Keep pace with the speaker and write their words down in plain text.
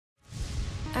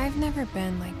I've never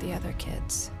been like the other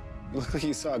kids. Look like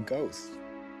you saw a ghost.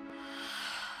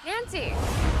 Nancy!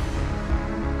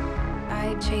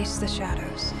 I chased the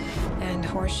shadows, and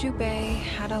Horseshoe Bay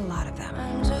had a lot of them.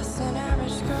 I'm just an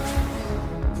average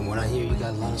girl. From what I hear, you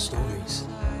got a lot of stories.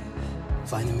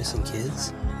 Finding missing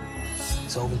kids,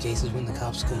 solving cases when the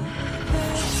cops come.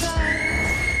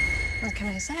 What can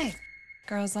I say?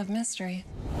 Girls love mystery.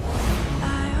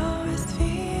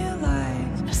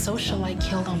 A socialite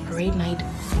killed on parade night.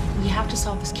 We have to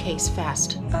solve this case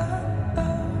fast.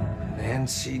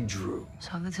 Nancy Drew.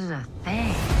 So this is a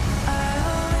thing.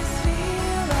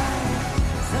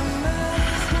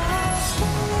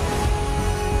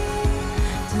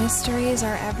 Mysteries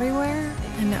are everywhere,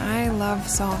 and I love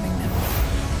solving them.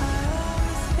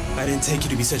 I didn't take you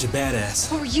to be such a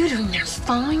badass. What were you doing there,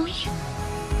 following me?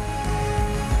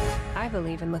 I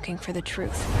believe in looking for the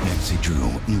truth. Nancy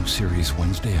Drew, new series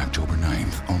Wednesday, October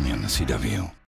 9th, only on the CW.